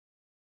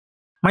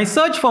My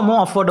search for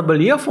more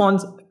affordable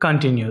earphones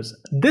continues.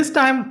 This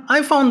time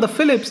I found the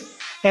Philips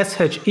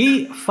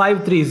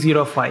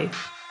SHE5305.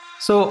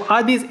 So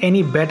are these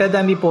any better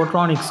than the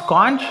Portronics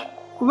Conch?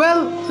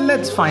 Well,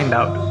 let's find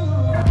out.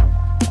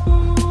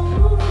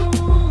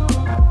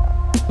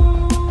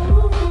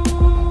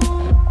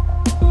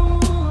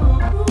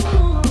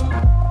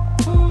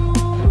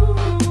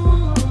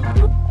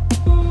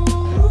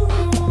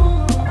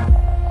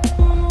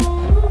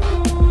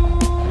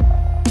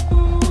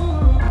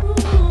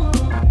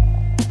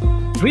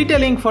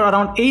 Retailing for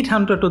around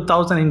 800 to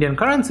 1000 Indian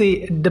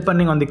currency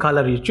depending on the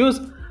color you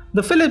choose,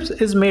 the Philips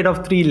is made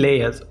of 3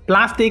 layers: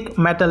 plastic,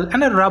 metal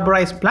and a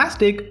rubberized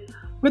plastic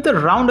with a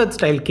rounded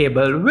style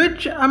cable,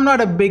 which I'm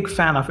not a big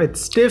fan of.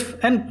 It's stiff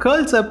and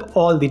curls up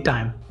all the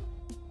time.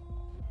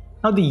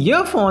 Now the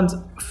earphones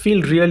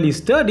feel really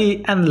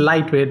sturdy and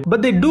lightweight,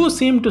 but they do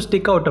seem to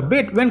stick out a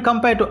bit when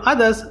compared to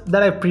others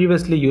that I've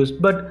previously used,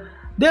 but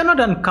they are not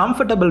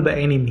uncomfortable by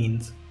any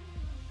means.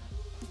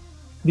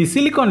 The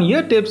silicone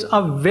ear tips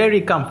are very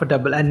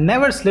comfortable and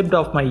never slipped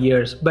off my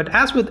ears, but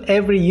as with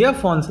every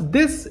earphones,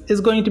 this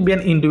is going to be an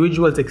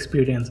individual's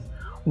experience.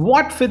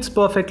 What fits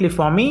perfectly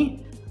for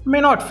me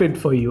may not fit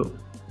for you.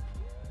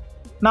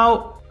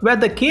 Now, where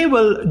the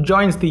cable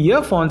joins the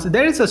earphones,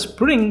 there is a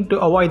spring to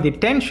avoid the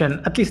tension,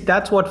 at least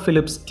that's what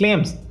Philips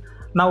claims.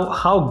 Now,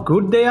 how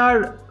good they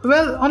are?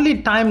 Well,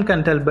 only time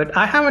can tell, but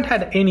I haven't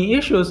had any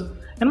issues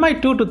in my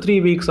 2 to 3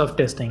 weeks of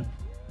testing.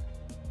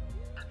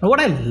 Now, what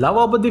I love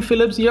about the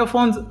Philips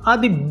earphones are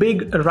the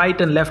big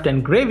right and left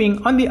engraving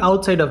on the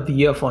outside of the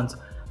earphones.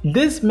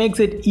 This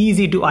makes it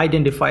easy to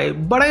identify,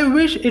 but I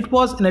wish it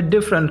was in a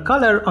different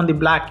color on the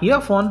black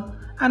earphone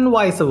and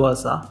vice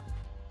versa.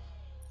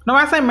 Now,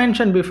 as I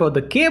mentioned before,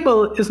 the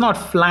cable is not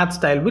flat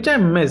style, which I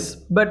miss,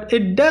 but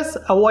it does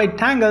avoid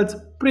tangles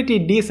pretty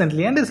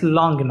decently and is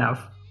long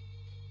enough.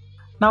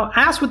 Now,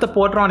 as with the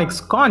Portronics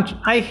Conch,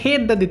 I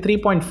hate that the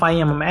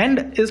 3.5mm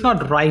end is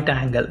not right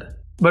angled.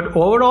 But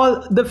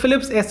overall, the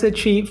Philips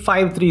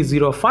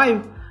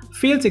SHE5305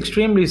 feels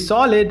extremely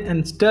solid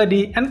and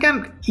sturdy and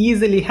can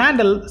easily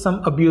handle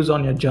some abuse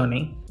on your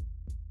journey.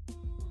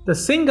 The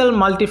single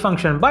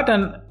multifunction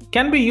button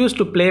can be used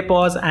to play,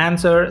 pause,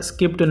 answer,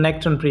 skip to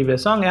next and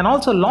previous song, and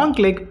also long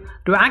click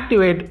to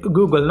activate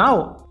Google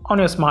Now on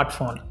your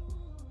smartphone.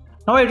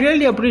 Now I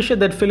really appreciate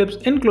that Philips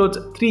includes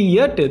 3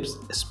 ear tips,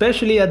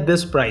 especially at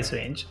this price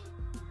range.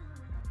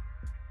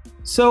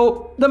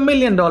 So the $1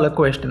 million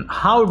question,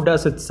 how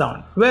does it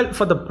sound? Well,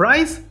 for the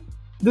price,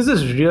 this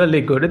is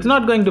really good. It's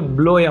not going to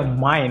blow your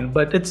mind,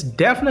 but it's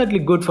definitely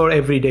good for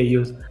everyday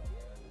use.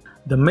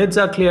 The mids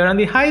are clear and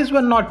the highs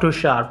were not too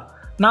sharp.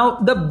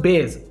 Now the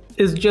bass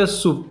is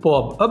just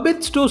superb. A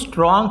bit too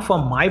strong for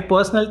my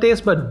personal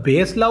taste, but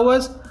bass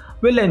lovers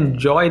will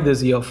enjoy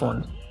this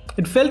earphone.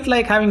 It felt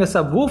like having a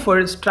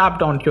subwoofer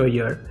strapped onto your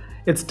ear.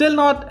 It's still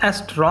not as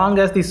strong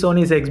as the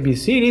Sony's XB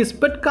series,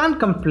 but can't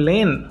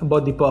complain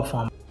about the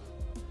performance.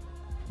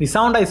 The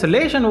sound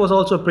isolation was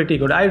also pretty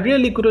good. I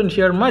really couldn't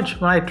hear much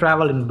when I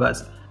traveled in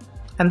bus,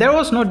 and there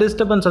was no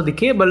disturbance of the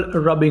cable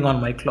rubbing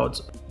on my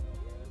clothes.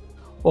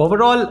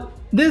 Overall,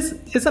 this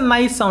is a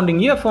nice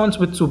sounding earphones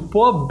with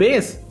superb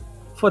bass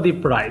for the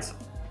price.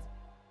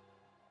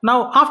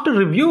 Now, after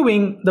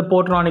reviewing the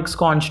Portronics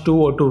Conch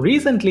 202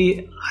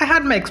 recently, I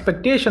had my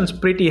expectations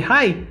pretty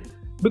high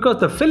because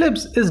the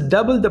Philips is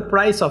double the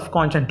price of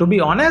Conch, and to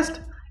be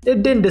honest,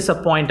 it didn't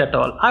disappoint at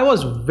all. I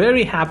was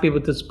very happy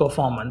with its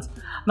performance.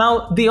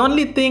 Now, the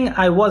only thing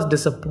I was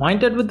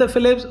disappointed with the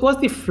Philips was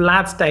the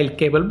flat style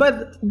cable,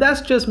 but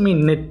that's just me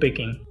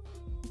nitpicking.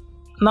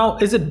 Now,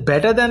 is it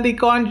better than the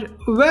Conch?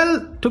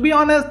 Well, to be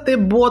honest, they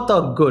both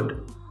are good.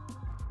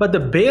 But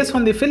the bass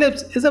on the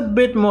Philips is a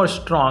bit more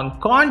strong.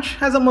 Conch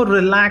has a more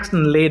relaxed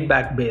and laid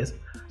back bass.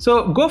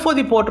 So go for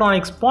the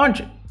Portronics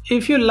Conch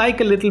if you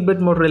like a little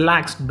bit more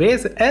relaxed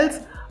bass,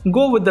 else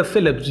go with the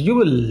Philips, you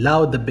will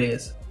love the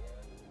bass.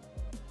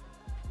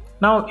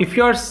 Now, if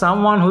you're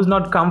someone who's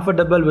not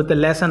comfortable with a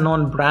lesser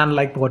known brand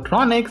like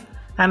Portronics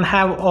and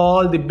have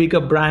all the bigger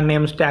brand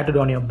names tattooed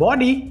on your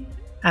body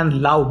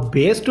and love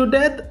bass to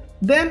death,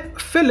 then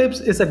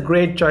Philips is a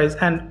great choice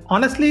and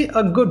honestly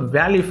a good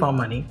value for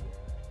money.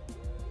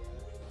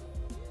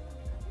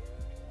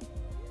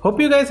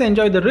 Hope you guys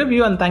enjoyed the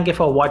review and thank you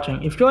for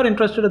watching. If you are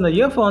interested in the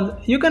earphones,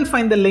 you can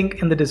find the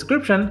link in the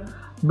description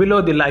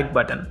below the like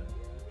button.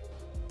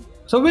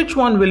 So which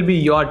one will be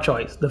your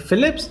choice, the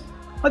Philips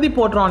or the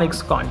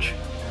Portronics Conch?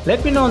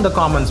 Let me know in the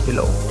comments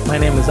below. My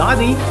name is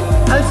Adi.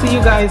 I'll see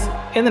you guys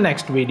in the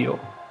next video.